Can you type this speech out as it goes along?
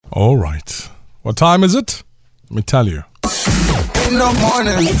All right. What time is it? Let me tell you. In the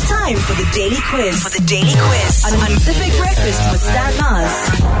morning. It's time for the Daily Quiz. On Pacific Breakfast with Stan Mars.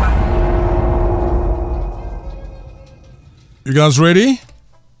 You guys ready?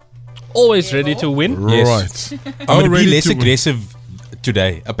 Always ready to win. Yes. Right. I'm going to be less aggressive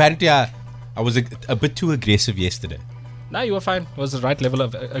today. Apparently, I was a bit too aggressive yesterday. No, you were fine. It was the right level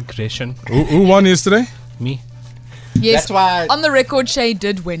of aggression. Who won yesterday? Me. Yes, That's why on the record, Shay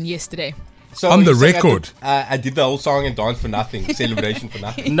did win yesterday. So On the you're saying record. I did the whole song and dance for nothing. Celebration for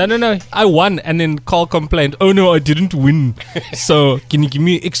nothing. No. I won, and then Carl complained, "Oh no, I didn't win. So can you give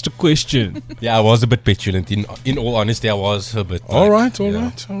me an extra question?" Yeah, I was a bit petulant. In all honesty, I was a bit. All right.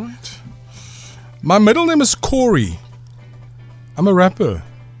 My middle name is Corey. I'm a rapper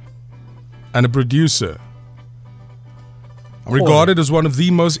and a producer. I'm regarded as one of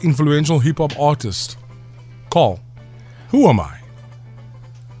the most influential hip-hop artists. Carl, who am I?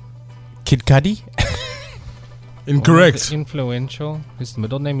 Kid Cudi? Incorrect. Influential. His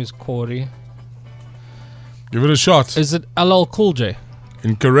middle name is Corey. Give it a shot. Is it LL Cool J?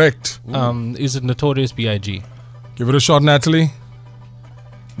 Incorrect. Is it Notorious B.I.G.? Give it a shot, Natalie.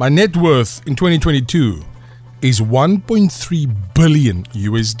 My net worth in 2022 is 1.3 billion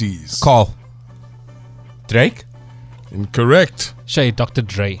USDs. Carl. Drake? Incorrect. Shay, Dr.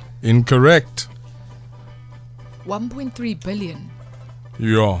 Dre. Incorrect. 1.3 billion.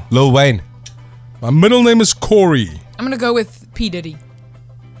 Yeah. Lil Wayne? My middle name is Corey. I'm gonna go with P Diddy.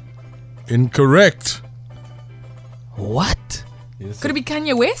 Incorrect. What? Could it be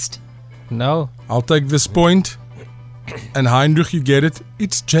Kanye West? No. I'll take this point. And Heinrich, you get it.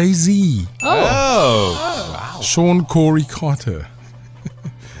 It's Jay-Z. Oh. Sean Corey Carter.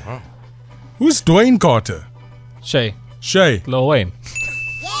 Who's Dwayne Carter? Shay. Shay. Lil Wayne.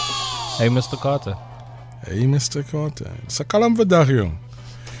 Hey, Mr. Carter. Hey, Mr. Carter. Sakalam vandag, jong.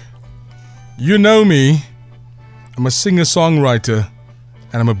 You know me. I'm a singer-songwriter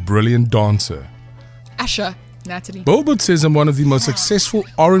and I'm a brilliant dancer. Asher. Natalie. Billboard says I'm one of the most successful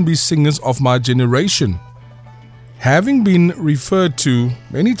R&B singers of my generation, having been referred to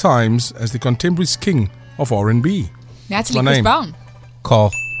many times as the contemporary king of R&B. Natalie my Chris name? Brown.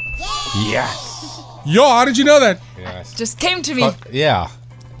 Carl. Yes. Yo, how did you know that? Yes. Just came to me. Yeah.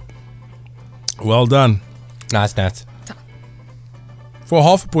 Well done. Nice. For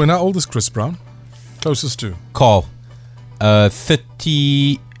half a point, how old is Chris Brown? Closest to? Carl.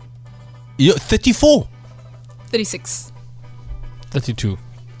 30. 34. 36. 32.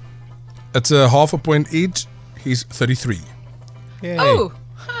 It's a half a point each. He's 33. Yay. Oh.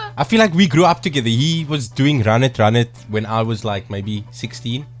 I feel like we grew up together. He was doing Run It when I was like maybe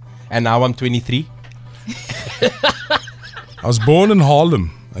 16. And now I'm 23. I was born in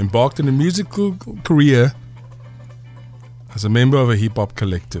Harlem. I embarked on a musical career as a member of a hip-hop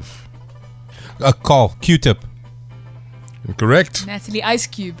collective. Carl. Q-Tip. Incorrect. Natalie Ice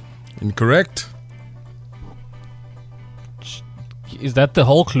Cube. Incorrect. Is that the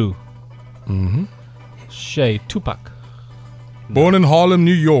whole clue? Mm-hmm. Shay, Tupac. Born in Harlem,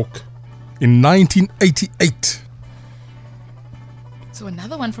 New York in 1988. So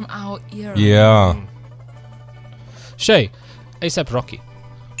another one from our era. Yeah. Shay, ASAP Rocky.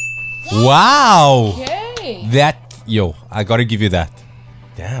 Wow. Okay. I gotta give you that.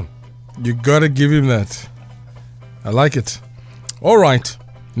 Damn. You gotta give him that. I like it. All right.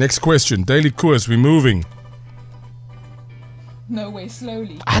 Next question. Daily quiz. We're moving. No way,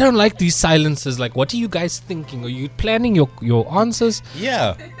 slowly. I don't like these silences. Like, what are you guys thinking? Are you planning your answers?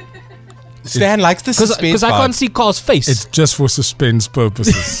 Yeah. Stan likes the suspense. Because I can't see Carl's face. It's just for suspense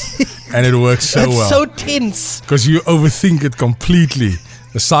purposes. And it works so It's well. so tense. Because you overthink it completely.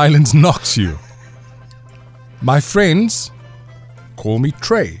 The silence knocks you. My friends call me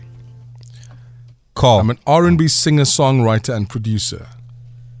Trey. Carl. I'm an R&B singer, songwriter, and producer.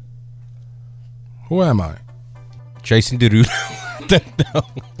 Who am I? Jason Derulo. Don't know.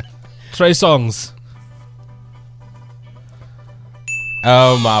 Trey Songs.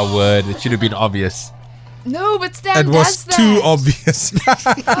 Oh my word. It should have been obvious. No, but Stan It was does too that. obvious.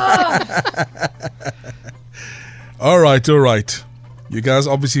 All right. You guys,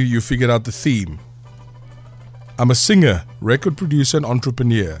 obviously, you figured out the theme. I'm a singer, record producer, and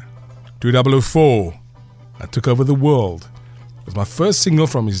entrepreneur. 2004, I took over the world. It was my first single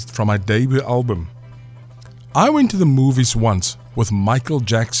from my debut album. I went to the movies once with Michael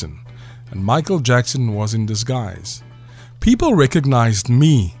Jackson, and Michael Jackson was in disguise. People recognized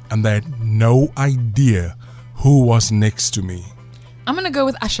me, and they had no idea who was next to me. I'm going to go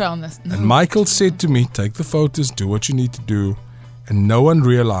with Asher on this. No. And Michael said to me, take the photos, do what you need to do. And no one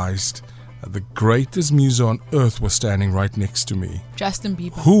realized The greatest muso on earth was standing right next to me. Justin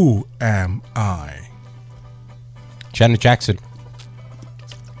Bieber. Who am I? Janet Jackson.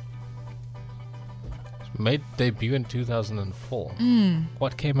 Made debut in 2004.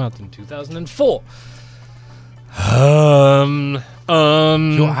 What came out in 2004? Yo,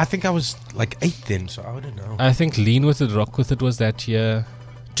 I think I was like 8 then, so I don't know. I think Lean With It, Rock With It was that year.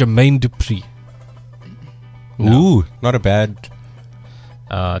 Jermaine Dupri. Ooh, not a bad.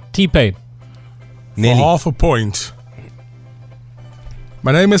 T-Pain. For Nelly. half a point.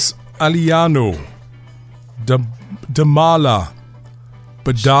 My name is Aliano Damala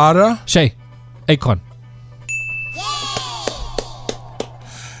Badara. Shay. Akon.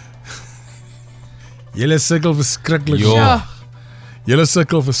 Julle sukkel verskriklik. Jo. Ja. Julle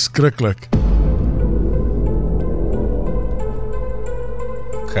sukkel verskriklik.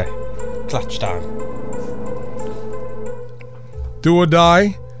 Okay. Clutch time. Do or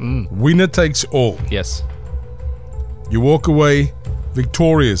die. Winner takes all. Yes. You walk away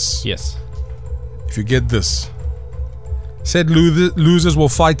victorious Yes. if you get this. Said losers will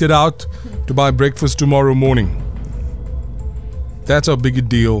fight it out to buy breakfast tomorrow morning. That's how big a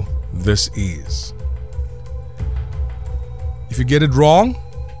deal this is. If you get it wrong,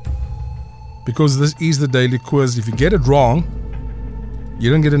 because this is the daily quiz, if you get it wrong,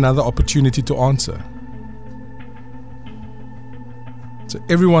 you don't get another opportunity to answer. So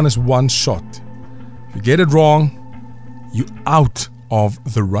everyone has one shot. If you get it wrong, you're out of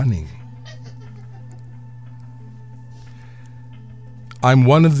the running. I'm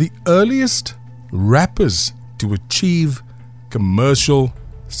one of the earliest rappers to achieve commercial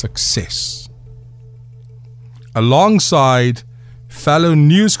success. Alongside fellow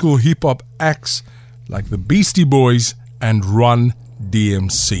new school hip hop acts like the Beastie Boys and Run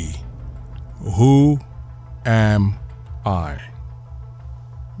DMC. Who am I?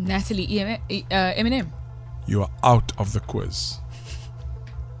 Natalie Eminem. You are out of the quiz.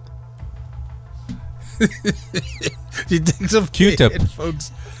 She takes off Q-tip.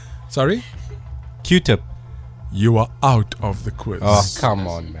 headphones. Sorry? Q-tip. You are out of the quiz. Oh, come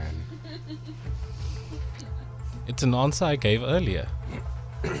on, man. It's an answer I gave earlier.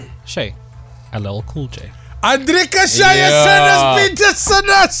 Shay. LL Cool J. Andrika Shaya Yeah. Peter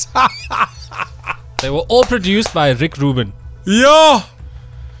Sinners. They were all produced by Rick Rubin. Yo!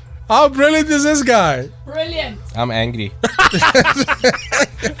 How brilliant is this guy? Brilliant. I'm angry.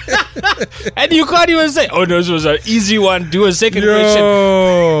 And you can't even say, oh no, this was an easy one. Do a second question.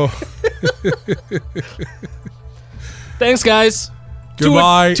 Yo! Thanks, guys.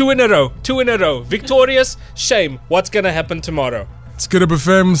 Goodbye. Two in a row. 2 in a row. Victorious. Shame. What's going to happen tomorrow? It's Good Up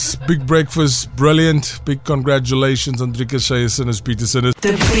FM's Big Breakfast. Brilliant. Big congratulations, Andrika Shaya Sinners, Peter Sinners.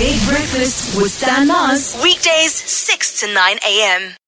 The Big Breakfast with Stan Mars. Weekdays 6 to 9 a.m.